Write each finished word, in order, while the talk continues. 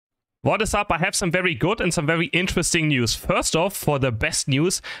What is up? I have some very good and some very interesting news. First off, for the best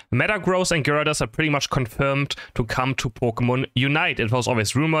news, METAGROSS and GYARADOS are pretty much confirmed to come to Pokemon Unite. It was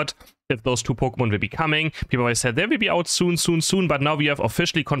always rumored if those two Pokemon will be coming. People always said they will be out soon, but now we have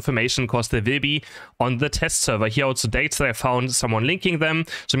officially confirmation because they will be on the test server. Here are also dates that I found someone linking them.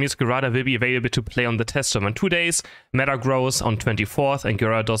 So means GYARADOS will be available to play on the test server in 2 days, METAGROSS on 24th, and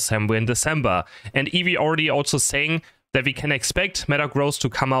GYARADOS somewhere in December. And Eevee already also saying that we can expect METAGROSS to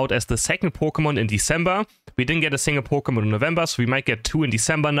come out as the second Pokemon in December. We didn't get a single Pokemon in November, so we might get 2 in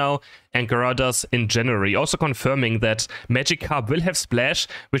December now, and GYARADOS in January. Also confirming that Magikarp will have Splash,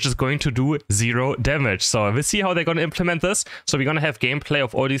 which is going to do 0 damage. So we'll see how they're going to implement this. So we're going to have gameplay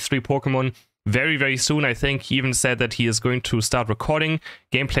of all these 3 Pokemon very, very soon. I think he even said that he is going to start recording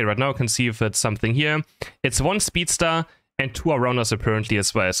gameplay right now. You can see if it's something here. It's 1 Speedster and 2 Allrounders apparently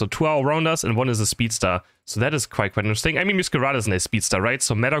as well. So 2 Allrounders and 1 is a Speedster. So that is quite interesting. I mean, GYARADOS is a Speedster, right?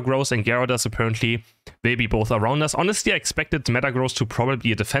 So METAGROSS and GYARADOS apparently will be both Allrounders. Honestly, I expected METAGROSS to probably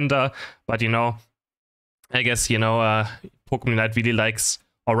be a defender, but you know, I guess, you know, Pokemon Unite really likes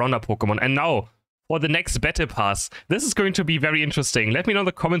Allrounder Pokemon. And now, for the next Battle Pass. This is going to be very interesting. Let me know in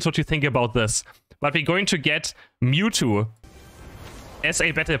the comments what you think about this. But we're going to get Mewtwo as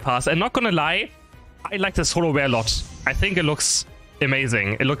a Battle Pass. And not gonna lie, I like this holoware a lot. I think it looks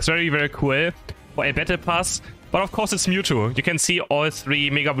amazing. It looks very, very cool for a Battle Pass. But of course it's Mewtwo. You can see all 3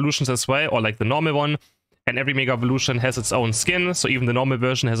 Mega Evolutions as well, or like the normal one. And every Mega Evolution has its own skin. So even the normal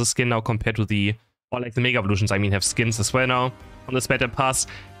version has a skin now compared to the, or like the Mega Evolutions, I mean, have skins as well now on this Battle Pass.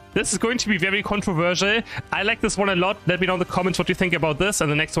 This is going to be very controversial. I like this one a lot. Let me know in the comments what you think about this.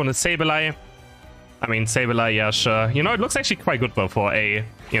 And the next one is Sableye. I mean, Sableye, yeah, sure. You know, it looks actually quite good though for a,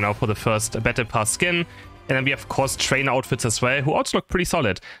 you know, for the first Battle Pass skin. And then we have, of course, trainer outfits as well, who also look pretty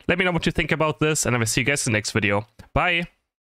solid. Let me know what you think about this, and I will see you guys in the next video. Bye!